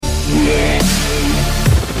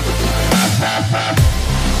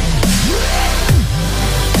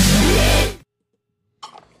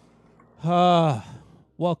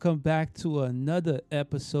Welcome back to another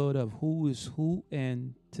episode of Who is Who,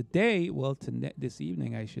 and today, well, this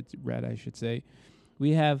evening, I should say,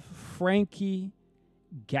 we have Frankie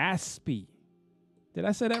Gatsby. Did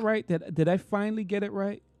I say that right? Did I finally get it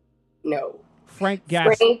right? No. Frank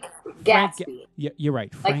Gatsby. Yeah, you're right.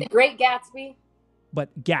 Like the Great Gatsby?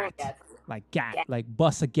 But Gat. Like Gat. Like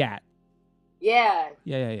bust a Gat. Yeah.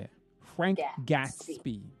 Yeah. Frank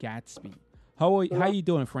Gatsby. How you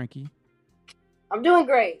doing, Frankie? I'm doing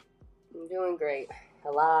great.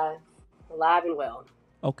 Alive and well.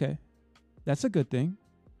 Okay. That's a good thing.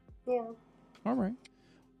 Yeah. All right.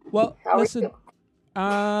 Well, listen.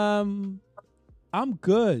 I'm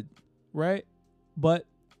good, right? But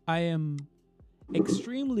I am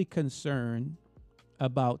extremely concerned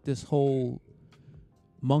about this whole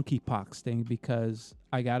monkeypox thing because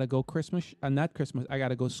I gotta go I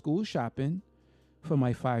gotta go school shopping for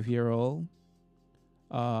my 5-year-old.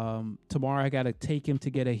 Tomorrow I gotta take him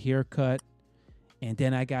to get a haircut, and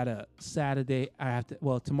then tomorrow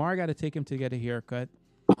I gotta take him to get a haircut.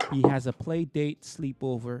 He has a play date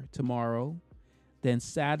sleepover tomorrow. Then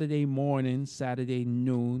Saturday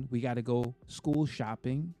noon, we gotta go school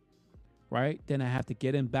shopping, right? Then I have to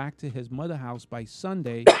get him back to his mother house by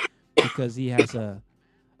Sunday because he has an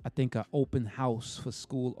open house for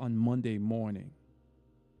school on Monday morning.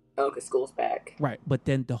 Oh, because school's back. Right, but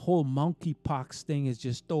then the whole monkeypox thing is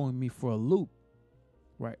just throwing me for a loop.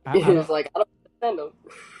 Right, I don't send them.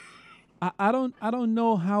 I don't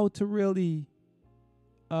know how to really.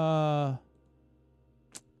 I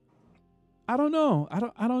don't know. I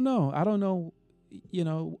don't know. You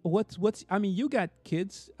know what's. I mean, you got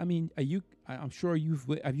kids. I mean, I'm sure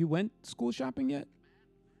have you went school shopping yet?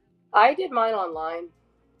 I did mine online.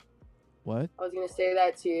 What? I was going to say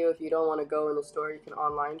that to you. If you don't want to go in the store, you can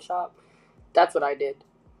online shop. That's what I did.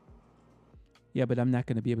 Yeah, but I'm not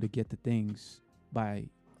going to be able to get the things by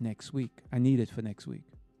next week. I need it for next week.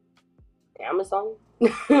 Amazon?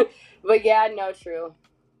 But yeah, no, true.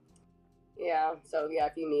 Yeah, so yeah,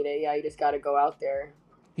 if you need it, yeah, you just got to go out there.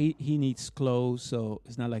 He needs clothes, so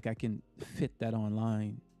it's not like I can fit that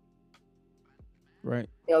online. Right?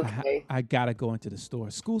 Okay. I got to go into the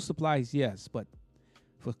store. School supplies, yes, but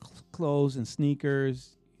for clothes and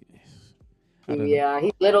sneakers. Yeah,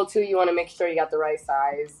 he's little too. You want to make sure you got the right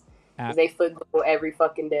size. Because they foot go every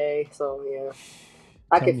fucking day. So, yeah.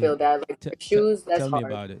 I can feel that. Like, shoes, that's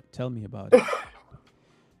hard. Tell me about it.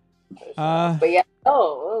 But yeah,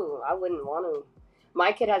 I wouldn't want to.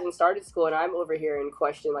 My kid hasn't started school, and I'm over here in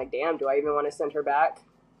question, like, damn, do I even want to send her back?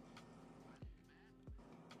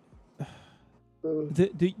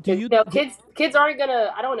 Kids aren't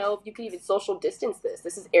gonna. I don't know if you can even social distance this.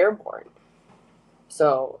 This is airborne,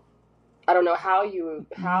 so I don't know how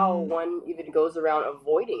one even goes around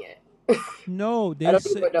avoiding it. No, they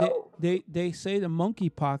say the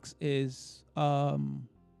monkeypox is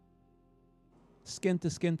skin to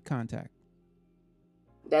skin contact.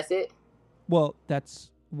 That's it. Well, that's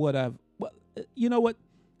what I've. Well, you know what?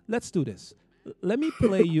 Let's do this. Let me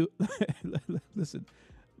play you. Listen.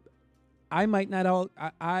 I might not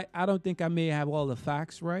I don't think I may have all the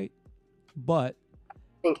facts right, but I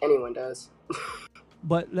think anyone does.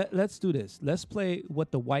 But let's do this. Let's play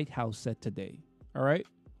what the White House said today. All right?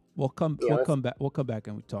 We'll come back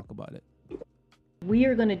and we talk about it. We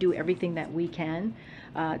are going to do everything that we can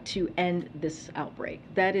to end this outbreak.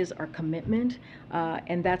 That is our commitment,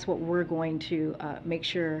 and that's what we're going to make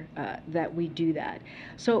sure that we do that.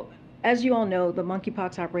 So, as you all know, the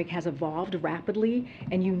monkeypox outbreak has evolved rapidly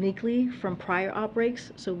and uniquely from prior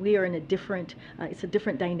outbreaks. So we are in it's a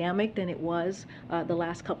different dynamic than it was the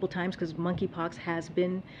last couple times because monkeypox has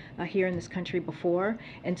been here in this country before.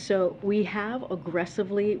 And so we have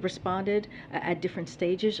aggressively responded at different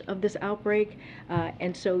stages of this outbreak.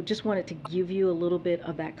 And so just wanted to give you a little bit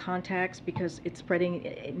of that context because it's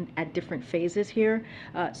spreading at different phases here.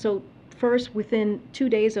 First, within 2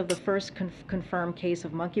 days of the first confirmed case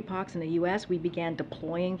of monkeypox in the U.S., we began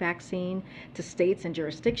deploying vaccine to states and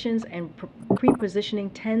jurisdictions and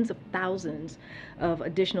pre-positioning tens of thousands of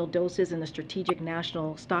additional doses in the strategic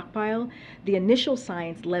national stockpile. The initial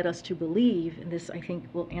science led us to believe, and this I think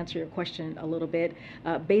will answer your question a little bit,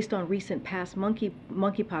 based on recent past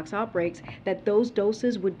monkeypox outbreaks, that those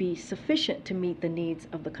doses would be sufficient to meet the needs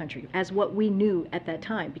of the country, as what we knew at that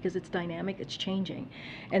time, because it's dynamic, it's changing.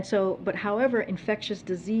 And so but however, infectious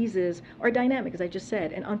diseases are dynamic, as I just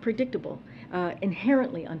said, and unpredictable,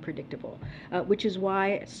 inherently unpredictable, which is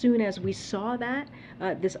why as soon as we saw that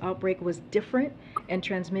this outbreak was different and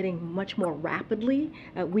transmitting much more rapidly,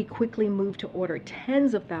 we quickly moved to order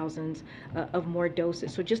tens of thousands of more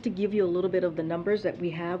doses. So just to give you a little bit of the numbers that we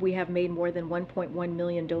have made more than 1.1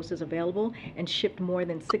 million doses available and shipped more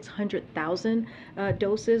than 600,000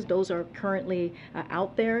 doses. Those are currently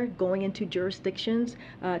out there going into jurisdictions,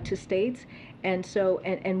 to states. And so,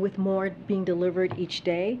 and with more being delivered each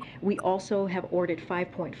day, we also have ordered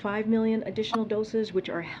 5.5 million additional doses, which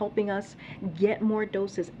are helping us get more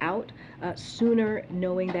doses out sooner,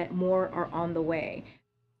 knowing that more are on the way.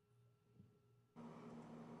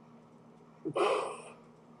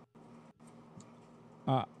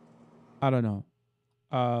 I don't know.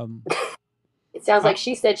 It sounds I, like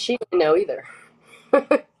she said she didn't know either.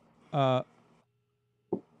 uh,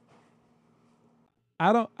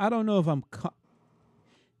 I don't know if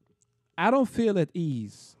I don't feel at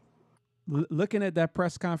ease. Looking at that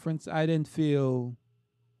press conference, I didn't feel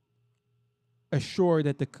assured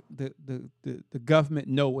that the government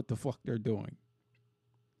know what the fuck they're doing.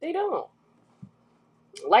 They don't.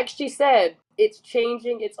 Like she said, it's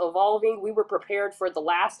changing, it's evolving. We were prepared for the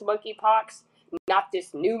last monkeypox, not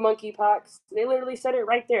this new monkeypox. They literally said it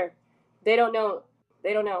right there. They don't know.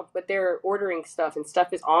 They don't know, but they're ordering stuff, and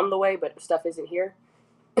stuff is on the way, but stuff isn't here.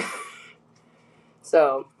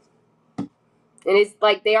 So, and it's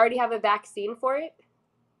like they already have a vaccine for it.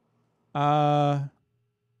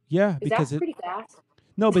 Yeah, Is because that pretty fast?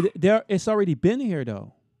 No, but it's already been here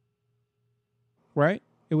though, right?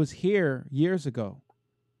 It was here years ago.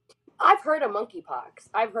 I've heard of monkeypox.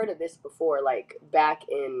 I've heard of this before, like back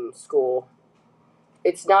in school.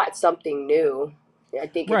 It's not something new. I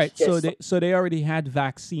think Right. it's just So they already had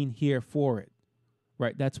vaccine here for it.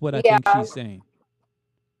 Right. That's what I yeah, think she's saying.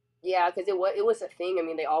 yeah, because it was a thing. I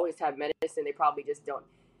mean, they always have medicine. They probably just don't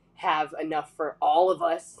have enough for all of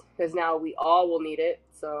us because now we all will need it.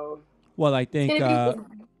 So Well, I it's think gonna be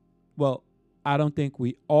well, I don't think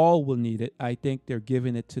we all will need it. I think they're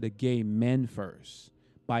giving it to the gay men first,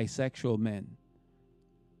 bisexual men.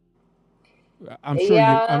 I'm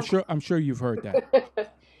yeah. sure you've heard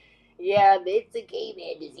that. Yeah, it's a gay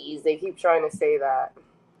man disease. They keep trying to say that.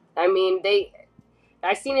 I mean,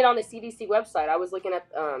 I seen it on the CDC website. I was looking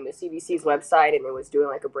at the CDC's website, and it was doing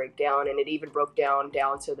like a breakdown, and it even broke down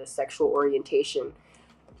to the sexual orientation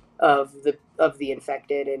of the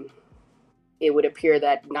infected, and it would appear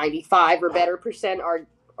that 95 or better percent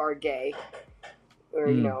are gay, or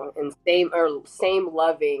you know, and same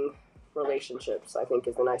loving relationships, I think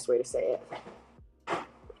is a nice way to say it.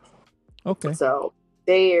 Okay. So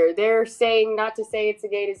they're saying not to say it's a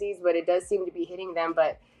gay disease, but it does seem to be hitting them.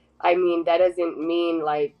 But I mean, that doesn't mean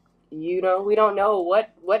like, you know, we don't know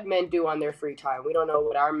what men do on their free time. We don't know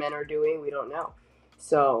what our men are doing. We don't know.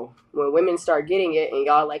 So when women start getting it and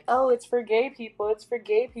y'all like, oh, it's for gay people, it's for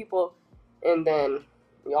gay people, and then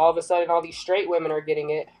all of a sudden all these straight women are getting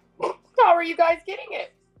it. How are you guys getting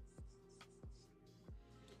it?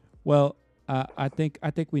 Well, I think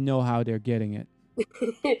we know how they're getting it.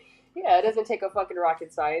 Yeah, it doesn't take a fucking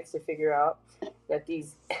rocket science to figure out that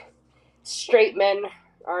these straight men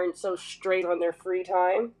aren't so straight on their free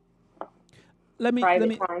time. Let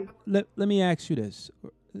me ask you this,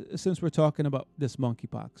 since we're talking about this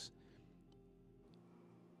monkeypox.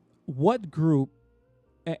 What group,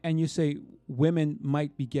 and you say women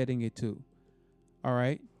might be getting it too, all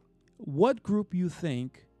right? What group you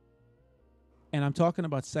think, and I'm talking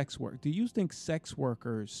about sex work, do you think sex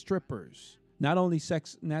workers, strippers, not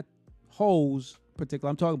hoes particular,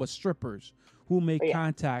 I'm talking about strippers who make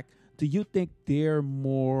contact, do you think they're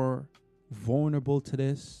more vulnerable to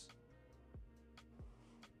this?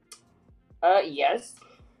 Yes.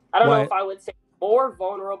 I don't know if I would say more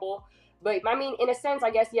vulnerable, but I mean, in a sense, I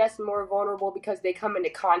guess, yes, more vulnerable because they come into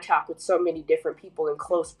contact with so many different people in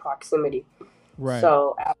close proximity. Right.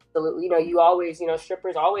 So, absolutely, you know, you always, you know,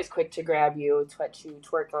 strippers always quick to grab you, touch you,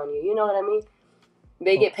 twerk on you. You know what I mean?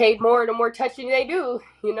 They get paid more the more touching they do,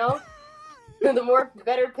 you know? The more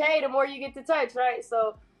better pay, the more you get to touch, right?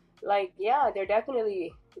 So, like, yeah, they're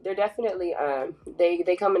definitely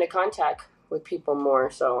they come into contact with people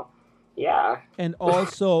more. So, yeah. And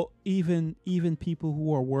also, even people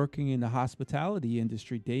who are working in the hospitality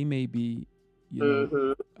industry, they may be,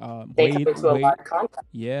 you know, they come into a lot of contact.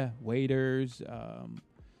 Yeah, waiters,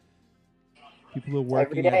 people who are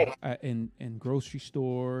working in grocery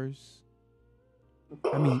stores.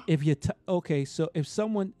 I mean, if you so if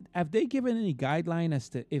someone, have they given any guideline as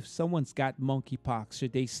to if someone's got monkeypox,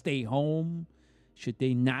 should they stay home? Should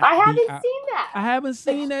they not? I haven't seen that. I haven't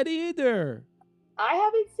seen that either. I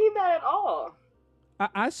haven't seen that at all.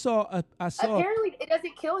 I saw. Apparently, it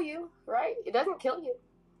doesn't kill you, right? It doesn't kill you.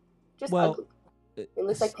 Just Well, ugly. It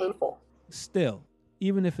looks like painful. still,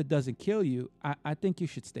 even if it doesn't kill you, I think you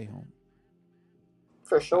should stay home.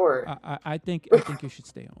 For sure. I think you should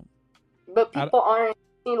stay home. But people aren't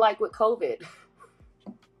like with COVID.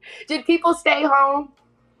 Did people stay home?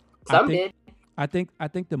 Some did. I think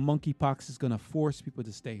the monkeypox is gonna force people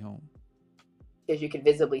to stay home because you can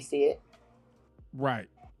visibly see it. Right.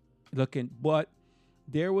 But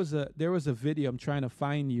there was a video. I'm trying to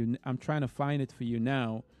find it for you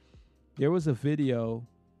now. There was a video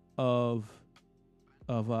of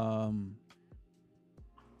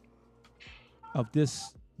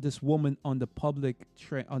this woman on the public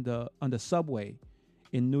on the subway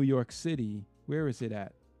in New York City. Where is it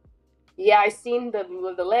at? Yeah, I seen the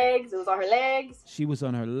legs. It was on her legs. She was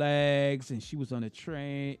on her legs, and she was on a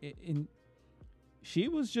train, and she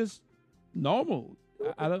was just normal.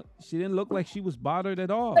 She didn't look like she was bothered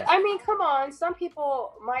at all. But, I mean, come on. Some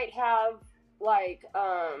people might have like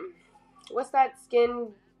what's that skin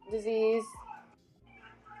disease?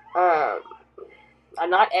 Not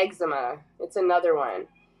eczema. It's another one.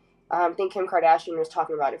 I think Kim Kardashian was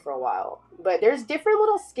talking about it for a while. But there's different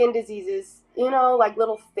little skin diseases, like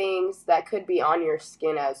little things that could be on your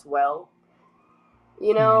skin as well.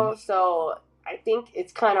 Mm-hmm. So I think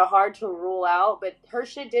it's kind of hard to rule out. But her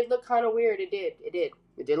shit did look kind of weird. It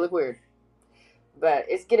did look weird. But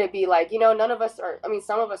it's going to be like, none of us are,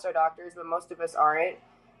 some of us are doctors, but most of us aren't.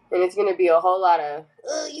 And it's going to be a whole lot of,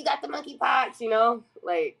 oh, you got the monkeypox,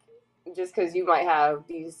 like, just because you might have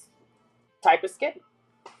these type of skin.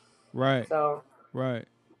 Right. So, right.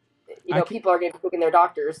 People are going to be looking their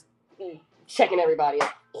doctors, checking everybody.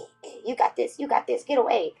 You got this, get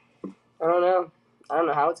away. I don't know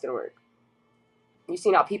how it's going to work. You've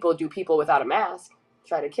seen how people do people without a mask.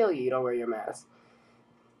 Try to kill you, you don't wear your mask.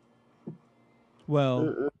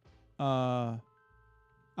 Well, I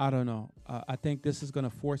don't know. I think this is going to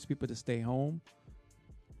force people to stay home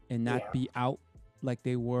and not be out like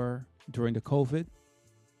they were during the COVID.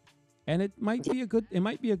 And it might be a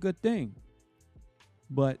good thing.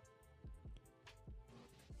 But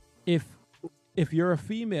if you're a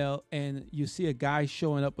female and you see a guy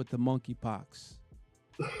showing up with the monkeypox,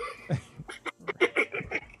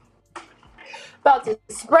 about to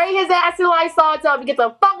spray his ass in Lysol, tell him to get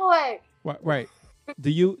the fuck away. Right. Do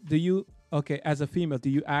you okay, as a female, do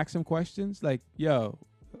you ask him questions like, yo,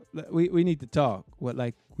 we need to talk?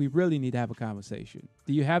 We really need to have a conversation.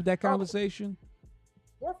 Do you have that conversation?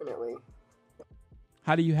 Definitely.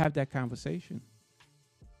 How do you have that conversation?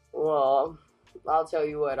 Well, I'll tell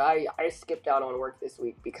you what, I skipped out on work this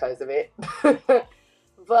week because of it.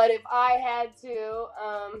 But if I had to,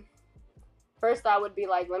 first I would be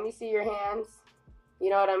like, let me see your hands. You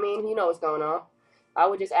know what I mean? You know what's going on. I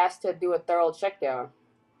would just ask to do a thorough check down.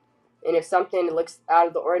 And if something looks out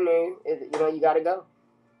of the ordinary, you got to go.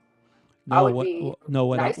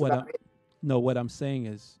 What I'm saying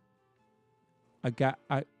is a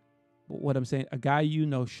guy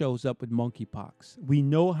shows up with monkeypox. We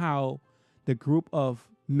know how the group of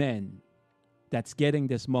men that's getting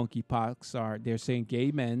this monkeypox they're saying gay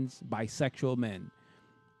men, bisexual men.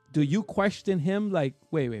 Do you question him like,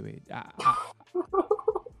 wait?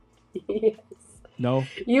 Yes. No?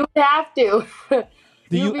 You have to.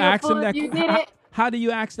 Do you ask him that? How do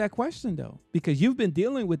you ask that question, though? Because you've been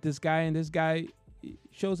dealing with this guy, and this guy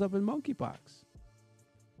shows up with monkeypox.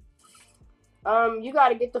 You got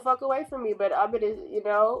to get the fuck away from me, but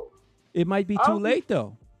It might be too late,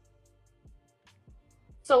 though.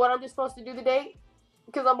 So what, I'm just supposed to do the date?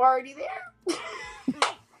 Because I'm already there?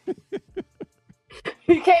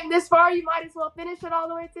 You came this far, you might as well finish it all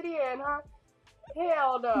the way to the end, huh?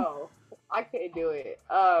 Hell no. I couldn't do it.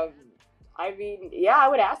 I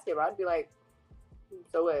would ask him. I'd be like,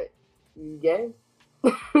 so what? You gay?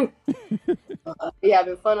 You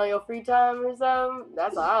having fun on your free time or something?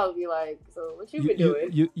 That's how I would be like, so what you been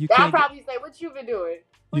doing? I'd probably say, what you been doing?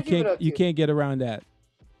 You can't get around that.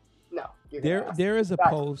 No. There is a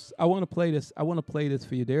post. I want to play this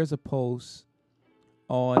for you. There's a post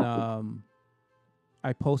on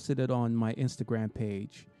I posted it on my Instagram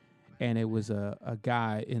page, and it was a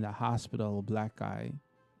guy in the hospital, a black guy,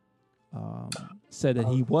 said that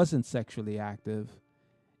he wasn't sexually active,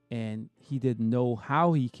 and he didn't know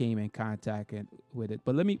how he came in contact with it.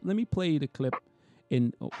 But let me play you the clip,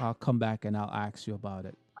 and I'll come back and I'll ask you about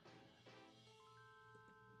it.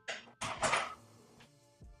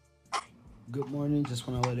 Good morning. Just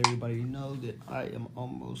want to let everybody know that I am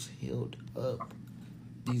almost healed up.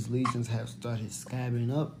 These lesions have started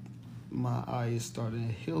scabbing up. My eye is starting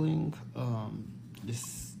healing.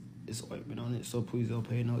 It's this ointment on it, so please don't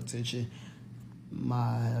pay no attention.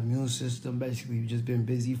 My immune system basically just been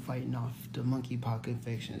busy fighting off the monkeypox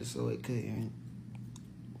infection, so it couldn't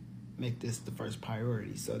make this the first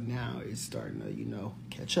priority. So now it's starting to,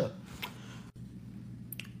 catch up.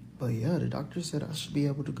 But yeah, the doctor said I should be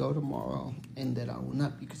able to go tomorrow and that I will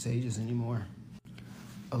not be contagious anymore.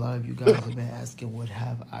 A lot of you guys have been asking what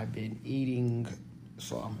have I been eating,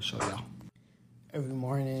 so I'm gonna show y'all. Every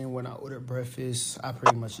morning when I order breakfast, I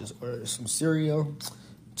pretty much just order some cereal,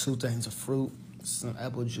 2 things of fruit, some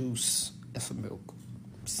apple juice, and some milk.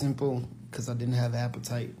 Simple, because I didn't have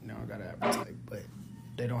appetite. Now I got an appetite, but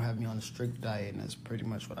they don't have me on a strict diet, and that's pretty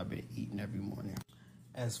much what I've been eating every morning.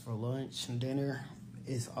 As for lunch and dinner,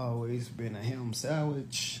 it's always been a ham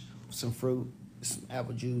sandwich, some fruit, some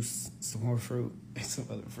apple juice, some more fruit, and some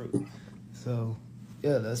other fruit. So,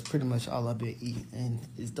 yeah, that's pretty much all I've been eating, and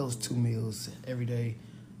it's those 2 meals every day.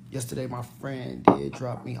 Yesterday, my friend did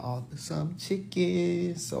drop me off some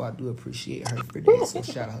chicken, so I do appreciate her for that. So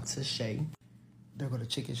shout out to Shay. There go the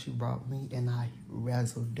chicken she brought me, and I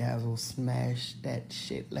razzle-dazzle smashed that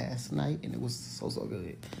shit last night, and it was so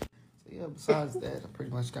good. So yeah, besides that, I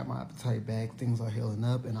pretty much got my appetite back. Things are healing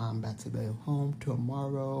up, and I'm about to go home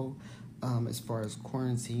tomorrow. As far as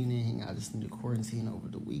quarantining, I just need to quarantine over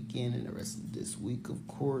the weekend and the rest of this week, of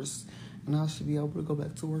course, and I should be able to go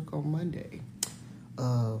back to work on Monday.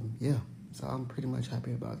 Yeah, so I'm pretty much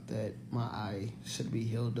happy about that. My eye should be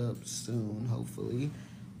healed up soon, hopefully.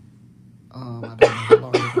 I don't know how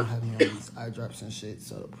long they're gonna have me on these eye drops and shit,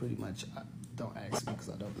 so pretty much don't ask me because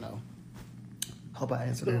I don't know. Hope I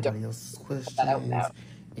answered everybody else's questions.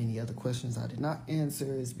 Any other questions I did not answer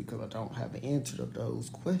is because I don't have an answer to those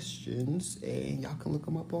questions, and y'all can look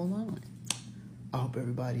them up online. I hope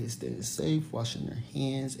everybody is staying safe, washing their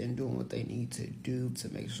hands, and doing what they need to do to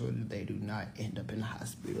make sure that they do not end up in the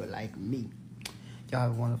hospital like me. Y'all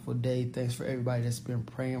have a wonderful day. Thanks for everybody that's been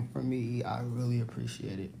praying for me. I really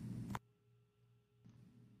appreciate it.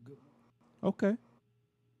 Okay.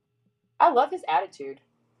 I love his attitude.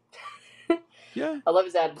 Yeah. I love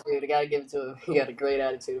his attitude. I gotta give it to him. He got a great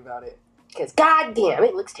attitude about it. Because, goddamn,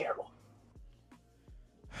 it looks terrible.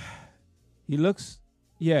 He looks...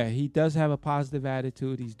 Yeah, he does have a positive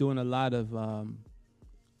attitude. He's doing a lot of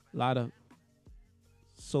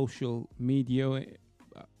social media.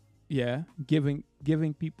 Giving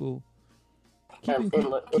people,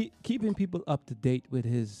 keeping people up to date with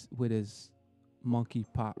his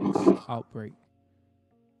monkeypox outbreak.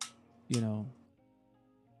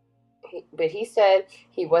 But he said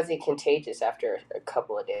he wasn't contagious after a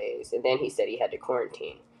couple of days, and then he said he had to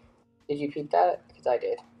quarantine. Did you peep that? Because I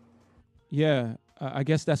did. Yeah. I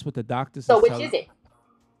guess that's what the doctor said. So which is it?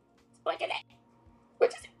 Look at that.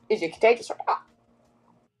 Which is it? Is it contagious or not?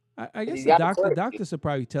 I guess the doctors are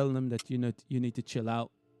probably telling them that you need to chill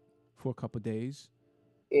out for a couple of days.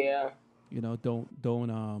 Yeah. Don't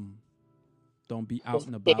be out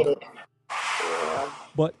and about. Yeah.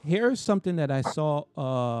 But here's something that I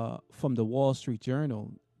saw from the Wall Street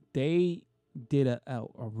Journal. They did a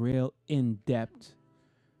real in-depth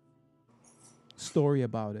story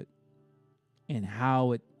about it. And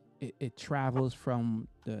how it travels from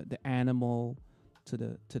the animal to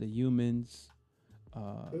the humans.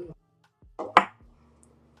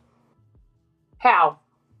 How?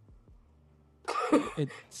 It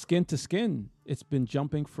skin to skin. It's been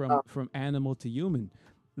jumping from animal to human.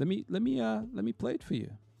 Let me play it for you,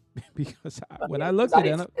 because when I looked at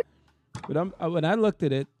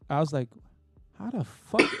it, I was like, how the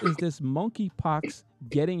fuck is this monkeypox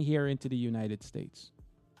getting here into the United States?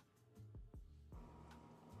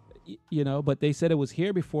 But they said it was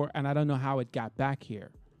here before, and I don't know how it got back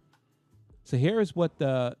here. So here is what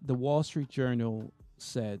the Wall Street Journal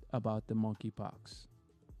said about the monkeypox.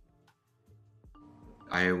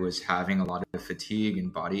 I was having a lot of fatigue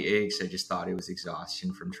and body aches. I just thought it was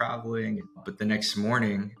exhaustion from traveling. But the next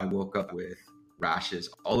morning, I woke up with rashes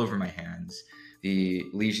all over my hands. The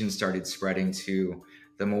lesions started spreading to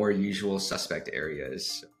the more usual suspect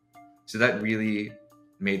areas. So that really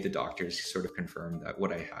made the doctors sort of confirm that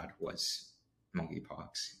what I had was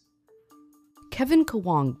monkeypox. Kevin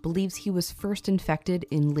Kawong believes he was first infected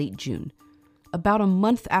in late June, about a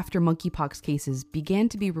month after monkeypox cases began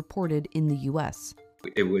to be reported in the US.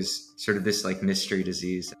 It was sort of this mystery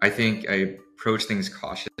disease. I think I approached things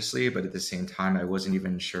cautiously, but at the same time, I wasn't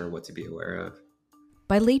even sure what to be aware of.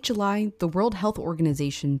 By late July, the World Health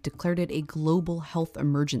Organization declared it a global health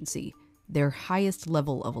emergency, their highest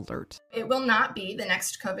level of alert. It will not be the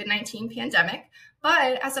next COVID-19 pandemic,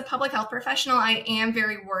 but as a public health professional, I am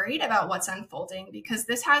very worried about what's unfolding because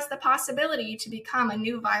this has the possibility to become a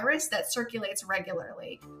new virus that circulates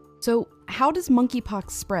regularly. So, how does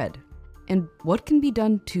monkeypox spread? And what can be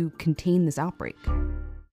done to contain this outbreak?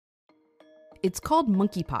 It's called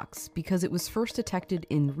monkeypox because it was first detected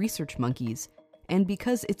in research monkeys and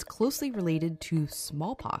because it's closely related to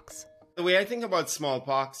smallpox. The way I think about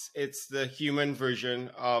smallpox, it's the human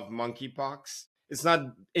version of monkeypox. It's not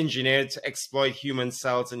engineered to exploit human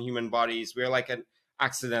cells and human bodies. We're like an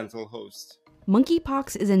accidental host.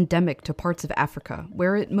 Monkeypox is endemic to parts of Africa,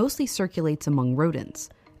 where it mostly circulates among rodents.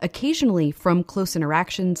 Occasionally, from close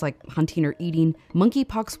interactions like hunting or eating,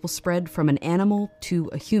 monkeypox will spread from an animal to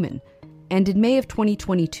a human. And in May of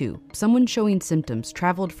 2022, someone showing symptoms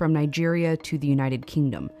traveled from Nigeria to the United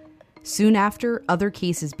Kingdom. Soon after, other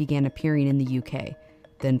cases began appearing in the UK,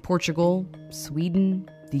 then Portugal, Sweden,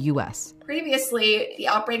 the US. Previously, the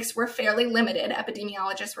outbreaks were fairly limited.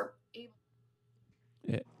 Epidemiologists were able...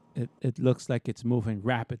 It looks like it's moving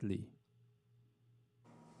rapidly.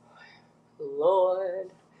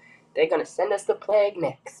 Lord, they're going to send us the plague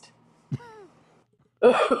next.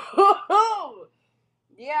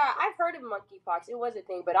 Yeah, I've heard of monkeypox. It was a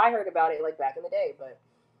thing, but I heard about it like back in the day. But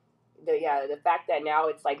the fact that now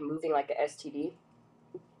it's like moving like a STD,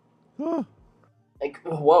 like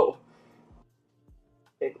whoa,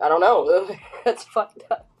 I don't know. That's fucked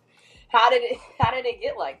up. How did it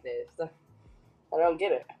get like this? I don't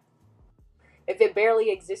get it. If it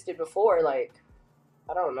barely existed before, like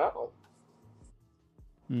I don't know.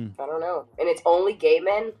 I don't know. And it's only gay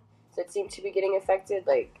men that seem to be getting affected,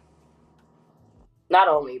 like. Not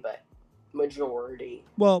only, but majority.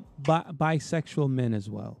 Well, bisexual men as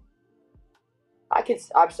well. I'm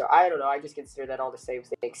sorry. I don't know. I just consider that all the same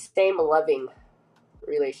thing. Same loving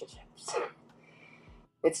relationships.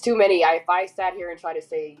 It's too many. If I sat here and try to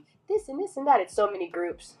say this and this and that, it's so many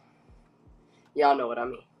groups. Y'all know what I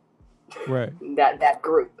mean. Right. that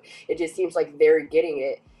group. It just seems like they're getting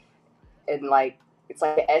it, and like it's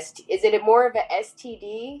like a ST. Is it more of a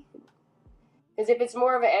STD? Because if it's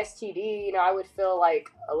more of a STD, I would feel like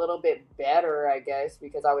a little bit better, I guess,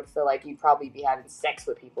 because I would feel like you'd probably be having sex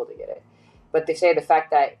with people to get it. But they say the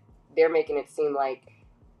fact that they're making it seem like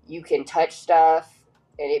you can touch stuff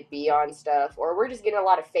and it be on stuff, or we're just getting a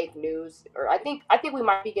lot of fake news. Or I think we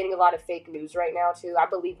might be getting a lot of fake news right now too. I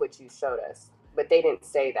believe what you showed us, but they didn't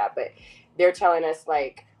say that. But they're telling us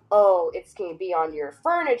like, oh, it can be on your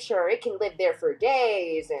furniture. It can live there for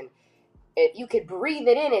days, and you could breathe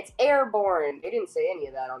it in. It's airborne. They didn't say any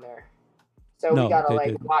of that on there. So we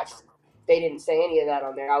gotta watch. They didn't say any of that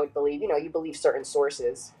on there. I would believe, you believe certain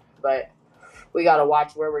sources, but we gotta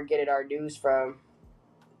watch where we're getting our news from,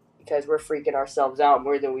 because we're freaking ourselves out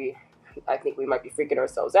more than I think we might be freaking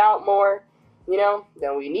ourselves out more,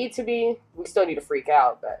 than we need to be. We still need to freak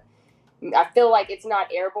out, but I feel like it's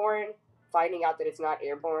not airborne. Finding out that it's not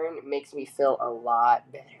airborne makes me feel a lot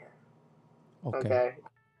better. Okay.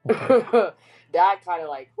 That kind of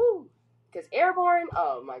like, whoo, because airborne,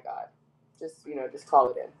 oh my god, just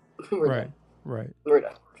call it in. Right. We're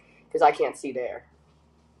done, because I can't see there.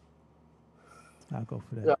 I'll go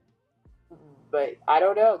for that. So, but I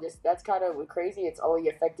don't know. That's kind of crazy. It's only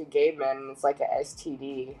affected gay men, and it's like a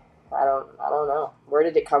STD. I don't know. Where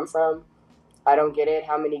did it come from? I don't get it.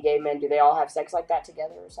 How many gay men do they all have sex like that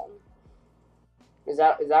together or something? Is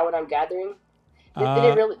that what I'm gathering?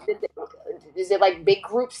 Is it like big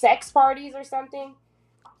group sex parties or something?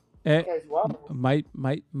 Because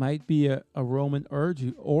might be a Roman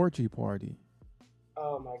orgy party.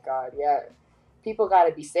 Oh my god, yeah. People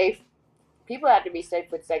gotta be safe. People have to be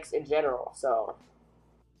safe with sex in general. So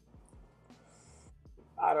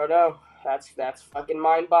I don't know. That's fucking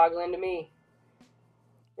mind-boggling to me.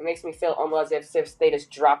 It makes me feel almost as if they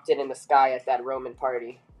just dropped it in the sky at that Roman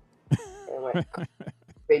party.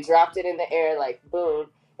 They dropped it in the air like boom,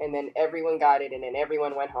 and then everyone got it, and then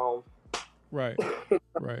everyone went home. Right.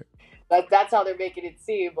 Right. That's how they're making it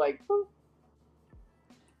seem like. Boom.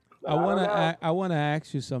 I want to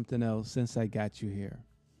ask you something else since I got you here.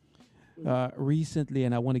 Recently,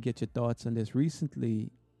 and I want to get your thoughts on this.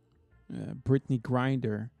 Recently, Brittney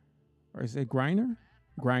Griner, or is it Griner?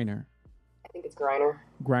 Griner. I think it's Griner.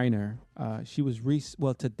 Griner. She was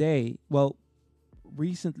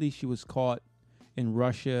recently she was caught in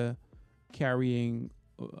Russia carrying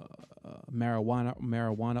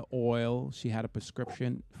marijuana oil. She had a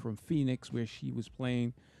prescription from Phoenix where she was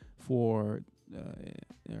playing for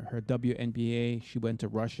her WNBA. She went to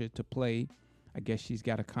Russia to play. I guess she's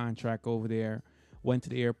got a contract over there. Went to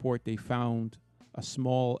the airport. They found a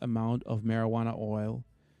small amount of marijuana oil.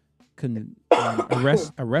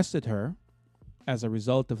 arrested her as a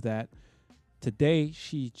result of that. Today,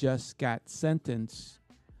 she just got sentenced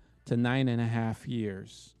to 9.5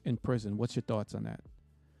 years in prison. What's your thoughts on that?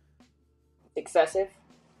 Excessive.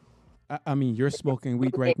 I mean, you're smoking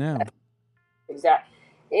weed right now. Exactly.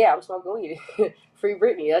 Yeah, I'm smoking weed. Free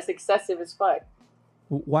Brittney. That's excessive as fuck.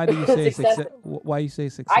 Why do you say it's excessive? Why you say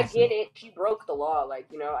it's excessive? I get it. She broke the law. Like,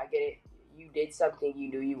 you know, I get it. You did something you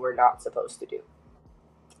knew you were not supposed to do.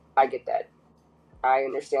 I get that. I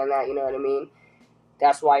understand that. You know what I mean?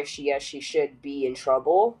 That's why she should be in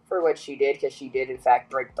trouble for what she did, because she did, in fact,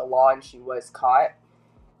 break the law and she was caught.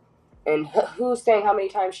 And who's saying how many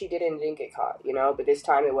times she did it and didn't get caught, you know? But this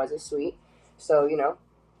time it wasn't sweet. So, you know,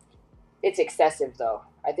 it's excessive, though.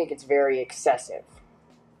 I think it's very excessive.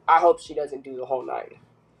 I hope she doesn't do the whole 9.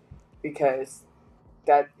 Because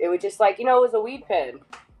that it was just like, you know, it was a weed pen.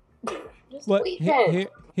 Just a weed pen.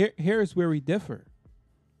 Here's where we differ.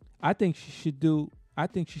 I think she should do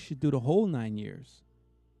the whole 9 years.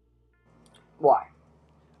 Why?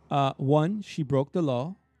 1, she broke the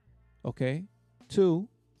law. Okay. 2,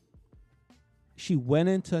 she went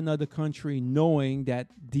into another country knowing that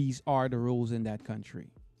these are the rules in that country.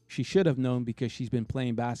 She should have known because she's been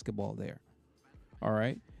playing basketball there. All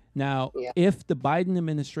right. Now, if the Biden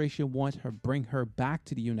administration wants her, bring her back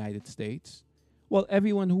to the United States, well,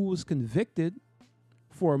 everyone who was convicted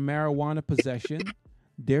for marijuana possession,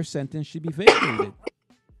 their sentence should be vacated.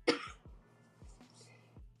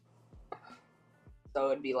 So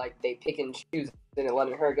it'd be like they pick and choose and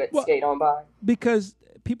letting her get skate on by. Because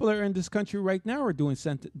people that are in this country right now are doing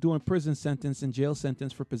prison sentence and jail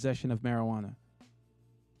sentence for possession of marijuana.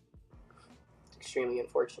 Extremely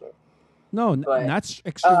unfortunate. No, not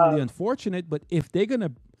extremely unfortunate, but if they're going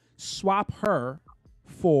to swap her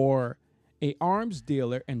for a arms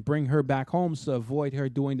dealer and bring her back home to avoid her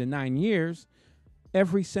doing the 9 years,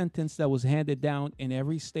 every sentence that was handed down in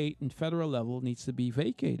every state and federal level needs to be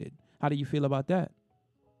vacated. How do you feel about that?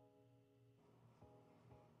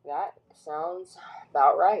 That sounds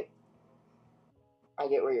about right. I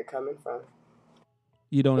get where you're coming from.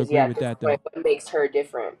 You don't agree with that, though? What makes her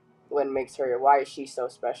different? What makes her, why is she so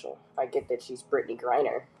special? I get that she's Brittney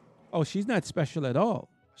Griner. Oh, she's not special at all.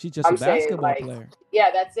 She's just a basketball player. Yeah,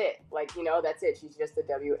 that's it. Like, you know, that's it. She's just a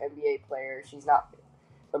WNBA player. She's not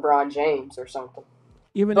LeBron James or something.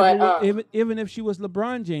 Even if she was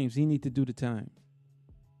LeBron James, he need to do the time.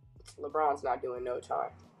 LeBron's not doing no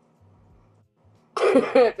time.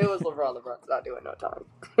 If it was LeBron's not doing no time.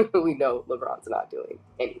 We know LeBron's not doing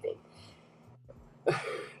anything.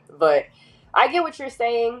 But I get what you're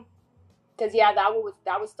saying. Because,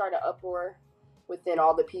 that would start an uproar within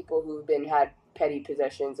all the people who've had petty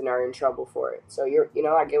possessions and are in trouble for it. So, I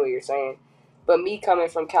get what you're saying. But me coming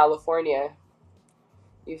from California,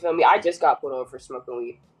 you feel me? I just got pulled over for smoking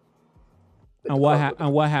weed. And what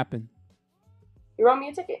happened? He wrote me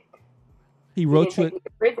a ticket. He wrote you a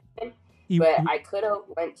prison, but I could have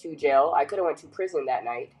went to jail. I could have went to prison that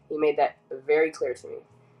night. He made that very clear to me.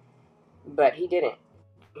 But he didn't.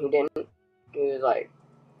 He was like,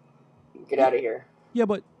 get out of here. Yeah,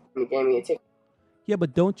 but he gave me a ticket. Yeah,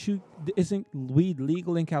 but isn't weed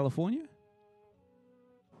legal in California?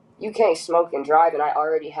 You can't smoke and drive, and I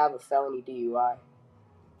already have a felony DUI.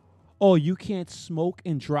 Oh, you can't smoke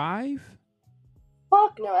and drive?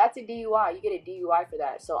 Fuck no, that's a DUI. You get a DUI for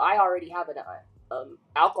that. So I already have an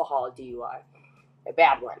alcohol DUI, a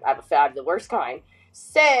bad one. I have the worst kind.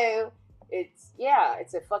 So it's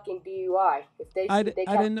a fucking DUI. If they I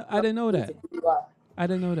didn't know that. I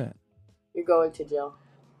didn't know that. You're going to jail.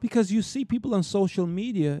 Because you see people on social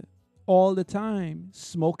media all the time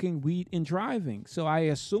smoking weed and driving. So I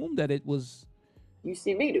assume that it was. You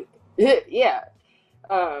see me do it. Yeah.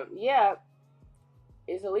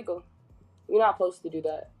 It's illegal. You're not supposed to do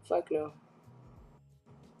that. Fuck no.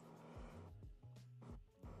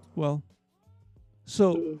 Well,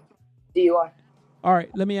 so. DUI. All right,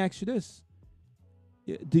 let me ask you this.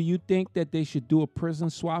 Do you think that they should do a prison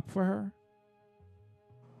swap for her?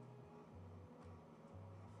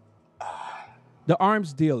 The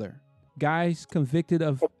arms dealer. Guys convicted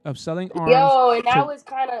of selling arms. Yo, and that was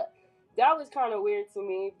kind of weird to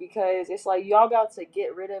me because it's like y'all about to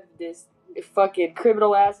get rid of this fucking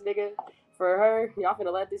criminal ass nigga for her. Y'all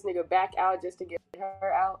finna let this nigga back out just to get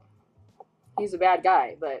her out. He's a bad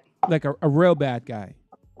guy, but like a real bad guy.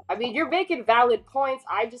 I mean, you're making valid points.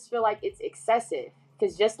 I just feel like it's excessive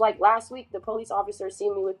because just like last week, the police officer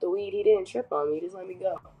seen me with the weed. He didn't trip on me. He just let me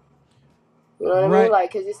go. You know what I mean?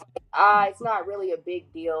 Like, because it's not really a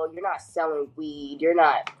big deal. You're not selling weed. You're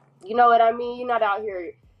not, you know what I mean? You're not out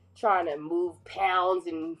here trying to move pounds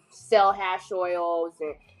and sell hash oils.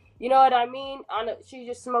 And You know what I mean? She's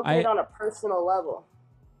just smoking it I on a personal level.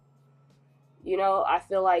 You know, I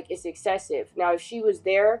feel like it's excessive. Now, if she was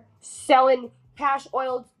there selling hash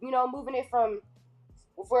oil, you know, moving it from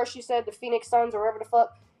where she said the Phoenix Suns or wherever the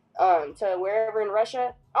fuck, to wherever in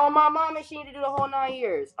Russia, oh, my mama, she need to do the whole 9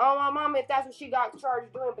 years. Oh, my mama, if that's what she got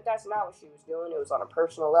charged doing, but that's not what she was doing. It was on a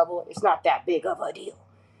personal level. It's not that big of a deal.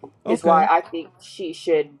 Is why I think she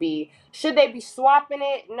should be. Should they be swapping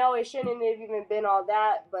it? No, it shouldn't have even been all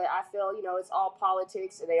that. But I feel, you know, it's all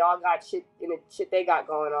politics, and they all got shit in the shit they got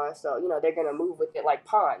going on. So, you know, they're gonna move with it like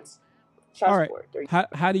pawns. All right.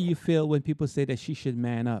 How do you feel when people say that she should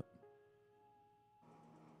man up?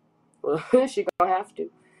 Well, she gonna have to.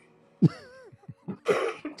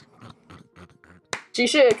 She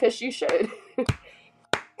should, because she should.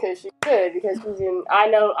 Because she should, because she's in. I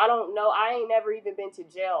don't know. I ain't never even been to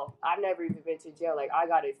jail. I've never even been to jail. Like, I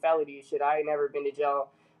got a felony shit. I ain't never been to jail.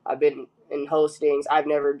 I've been in hostings. I've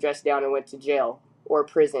never dressed down and went to jail or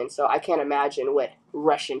prison. So I can't imagine what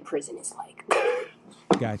Russian prison is like.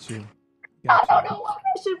 Got you. I don't know what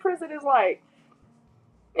Russian prison is like.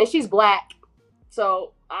 And she's black.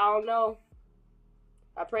 So I don't know.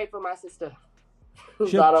 I pray for my sister.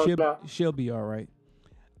 She'll be all right.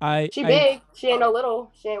 She big. She ain't no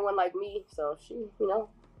little. She ain't one like me. So she, you know.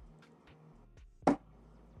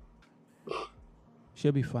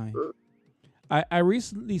 She'll be fine. I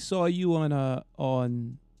recently saw you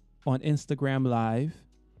on Instagram Live.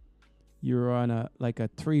 You're on a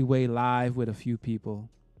 3-way live with a few people.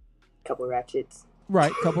 Couple ratchets.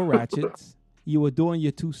 Right, couple ratchets. You were doing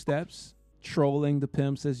your 2 steps, trolling the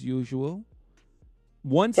pimps as usual.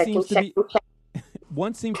 One seems to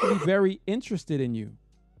be very interested in you.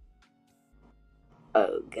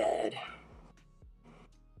 Oh God.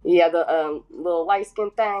 Yeah, the little light skin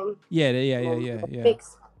thing. Yeah.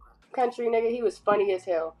 Fix country nigga. He was funny as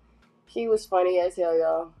hell.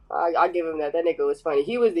 Y'all. I give him that. That nigga was funny.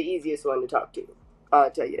 He was the easiest one to talk to. I'll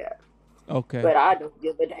tell you that. Okay. But I don't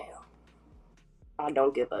give a damn. I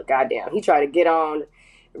don't give a goddamn. He tried to get on,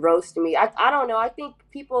 roast me. I don't know. I think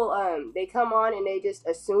people they come on and they just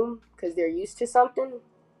assume because they're used to something.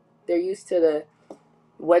 They're used to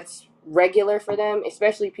what's regular for them,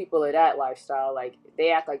 especially people of that lifestyle. Like,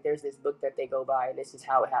 they act like there's this book that they go by and this is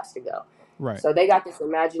how it has to go. Right. So they got this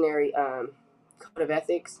imaginary code of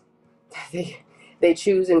ethics that they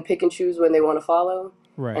choose and pick and choose when they want to follow.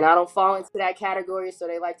 Right. And I don't fall into that category, so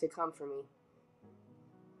they like to come for me.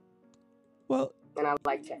 Well, and I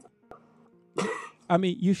like that. I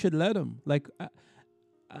mean, you should let them. Like,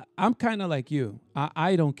 I'm kind of like you.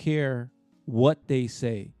 I don't care what they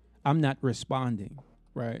say. I'm not responding,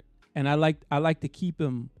 right? And I like to keep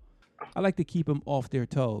them. I like to keep them off their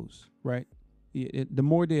toes, right? The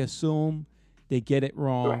more they assume they get it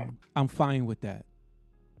wrong, right. I'm fine with that,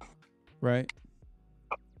 right?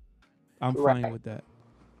 I'm fine with that.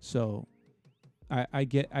 So, I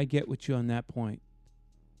get with you on that point.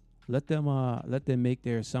 Let them make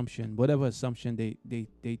their assumption, whatever assumption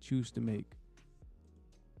they choose to make.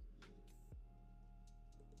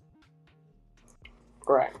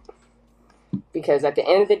 Right. Because at the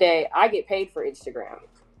end of the day, I get paid for Instagram.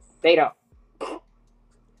 They don't.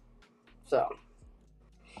 So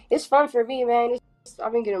it's fun for me, man.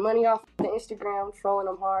 I've been getting money off the Instagram, trolling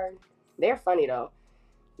them hard. They're funny though.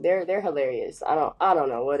 They're hilarious. I don't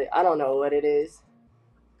know what it is.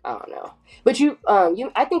 I don't know. But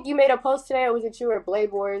I think you made a post today, or was it you or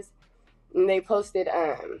Blade Wars? And they posted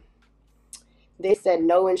they said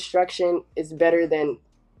no instruction is better than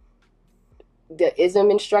the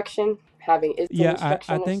ism instruction. Having ism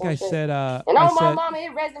instruction. I think I said my mama,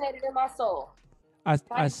 it resonated in my soul.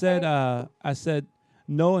 I said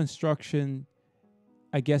no instruction,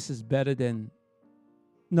 I guess, is better than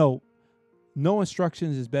no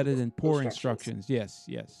instructions is better than poor instructions. Yes,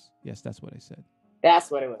 that's what I said.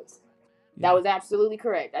 That's what it was. Yeah. That was absolutely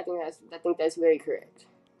correct. I think that's very correct.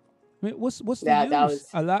 I mean, what's the use?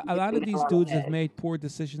 A lot of these dudes have made poor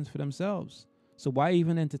decisions for themselves. So why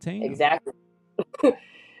even entertain them? Exactly.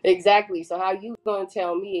 Exactly. So how you gonna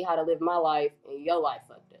tell me how to live my life and your life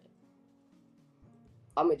fucked up?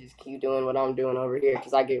 I'm gonna just keep doing what I'm doing over here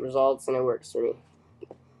because I get results and it works for me.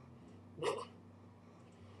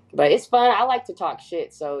 But it's fun. I like to talk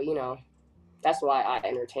shit, so that's why I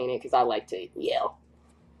entertain it, because I like to yell.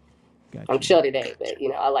 Gotcha. I'm chill today, but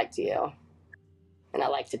I like to yell, and I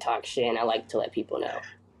like to talk shit, and I like to let people know.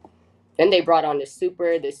 Then they brought on the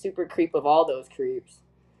super creep of all those creeps.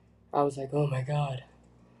 I was like, oh my God.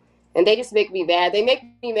 And they just make me mad. They make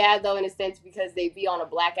me mad, though, in a sense, because they be on a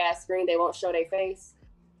black-ass screen. They won't show their face.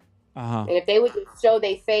 Uh-huh. And if they would just show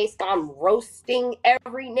their face, I'm roasting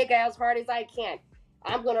every nigga as hard as I can.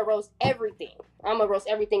 I'm gonna roast everything. I'm gonna roast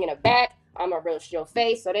everything in the back. I'm gonna roast your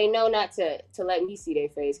face, so they know not to let me see their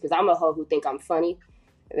face, because I'm a hoe who think I'm funny.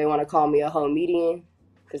 They want to call me a hoe median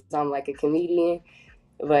because I'm like a comedian.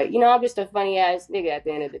 But, you know, I'm just a funny ass nigga at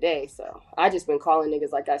the end of the day. So I just been calling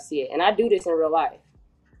niggas like I see it. And I do this in real life.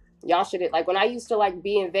 Y'all should, like, when I used to like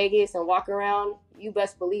be in Vegas and walk around, you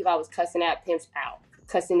best believe I was cussing at pimps out,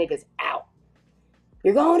 cussing niggas out.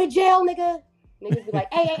 You're going to jail, nigga. Niggas be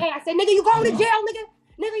like, hey. I say, nigga, you going to jail, nigga.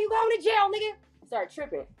 Nigga, you going to jail, nigga. Start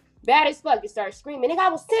tripping. Bad as fuck. You start screaming, nigga, I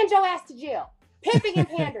will send your ass to jail. Pimping and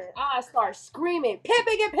pandering. I start screaming,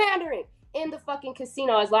 pimping and pandering in the fucking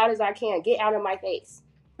casino as loud as I can. Get out of my face.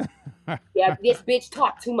 Yeah, this bitch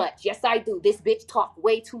talk too much. Yes, I do. This bitch talk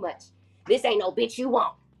way too much. This ain't no bitch you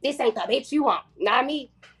want. This ain't the bitch you want. Not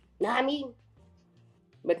me.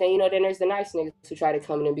 But then, you know, then there's the nice niggas who try to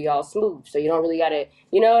come in and be all smooth. So you don't really got to,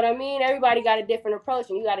 you know what I mean? Everybody got a different approach,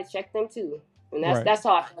 and you got to check them too. And that's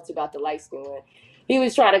how I felt about the light skin one. He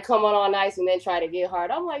was trying to come on all nice and then try to get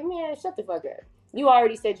hard. I'm like, man, shut the fuck up. You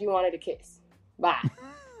already said you wanted a kiss. Bye.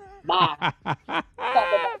 Talk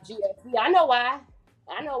about GSP. I know why.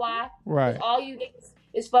 Right. All you niggas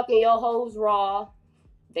is fucking your hoes raw.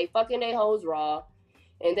 They fucking they hoes raw.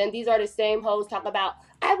 And then these are the same hoes talk about,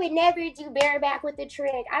 I would never do bareback with a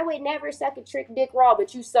trick. I would never suck a trick dick raw,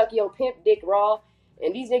 but you suck your pimp dick raw.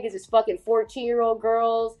 And these niggas is fucking 14-year-old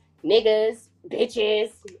girls, niggas,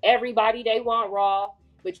 bitches, everybody they want raw.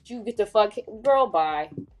 But you get to fuck, girl, bye.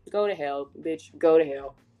 Go to hell, bitch. Go to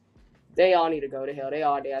hell. They all need to go to hell. They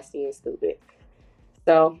all nasty and stupid.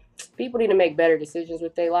 So people need to make better decisions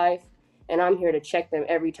with their life. And I'm here to check them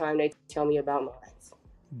every time they tell me about mine.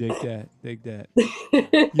 Dig that.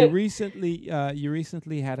 You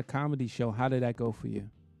recently had a comedy show. How did that go for you?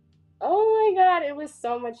 Oh my God, it was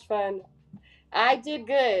so much fun. I did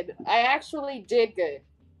good. I actually did good.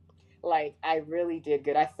 Like, I really did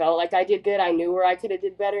good. I felt like I did good. I knew where I could have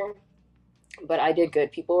did better, but I did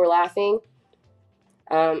good. People were laughing.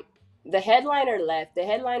 The headliner left. The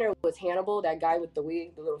headliner was Hannibal, that guy with the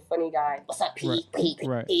wig, the little funny guy. What's up, Pete?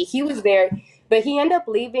 Right. He was there, but he ended up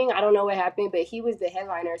leaving. I don't know what happened, but he was the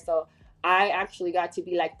headliner, so I actually got to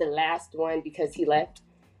be like the last one because he left.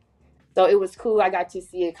 So it was cool. I got to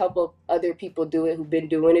see a couple other people do it who've been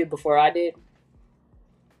doing it before I did.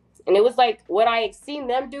 And it was like what I had seen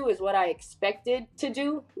them do is what I expected to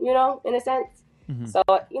do, you know, in a sense. Mm-hmm. So,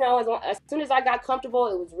 you know, as soon as I got comfortable,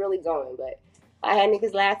 it was really going, but I had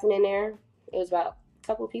niggas laughing in there. It was about a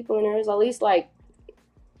couple of people in there. It was at least like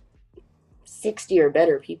 60 or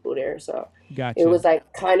better people there. So gotcha. It was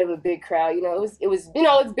like kind of a big crowd. You know, it was you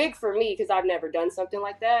know, it's big for me because I've never done something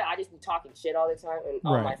like that. I just be talking shit all the time and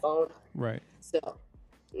on my phone. Right. So,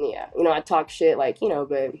 yeah, you know, I talk shit like, you know,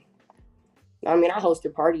 but I mean, I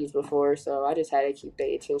hosted parties before, so I just had to keep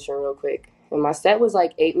their attention real quick. And my set was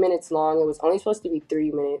like 8 minutes long. It was only supposed to be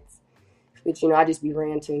 3 minutes, but, you know, I just be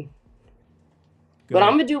ranting. Good. But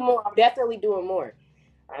I'm going to do more. I'm definitely doing more.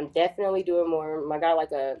 I got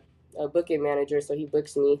like a booking manager, so he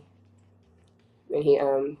books me.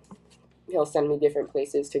 And he'll send me different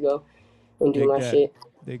places to go and do my shit.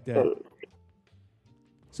 Dig that.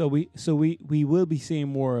 So we will be seeing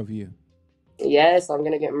more of you. Yes, I'm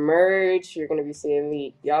going to get merch. You're going to be seeing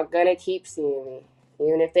me. Y'all going to keep seeing me.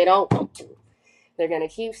 Even if they don't want to. They're going to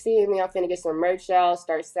keep seeing me. I'm going to get some merch out,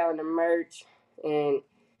 start selling the merch, and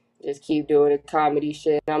just keep doing the comedy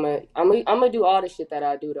shit. I'm gonna do all the shit that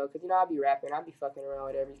I do, though, because, you know, I'll be rapping. I'll be fucking around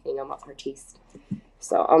with everything. I'm an artiste.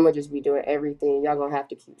 So I'm going to just be doing everything. Y'all going to have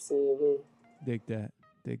to keep seeing me. Dig that.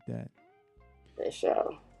 For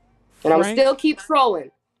sure. And I'm still keep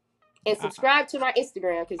trolling. And subscribe to my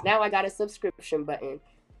Instagram, because now I got a subscription button.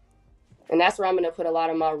 And that's where I'm going to put a lot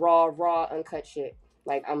of my raw, uncut shit.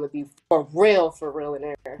 Like, I'm going to be for real in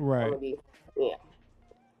there. Right. I'm going to be, yeah.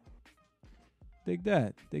 Dig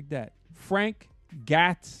that. Frank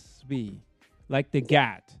Gatsby. Like the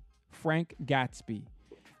Gat. Frank Gatsby.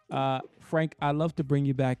 Frank, I'd love to bring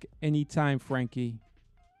you back anytime, Frankie.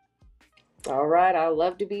 All right. I'd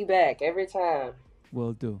love to be back every time.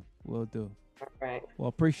 Will do. All right. Well,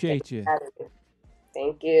 appreciate you.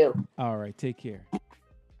 Thank you. All right. Take care.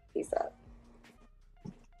 Peace out.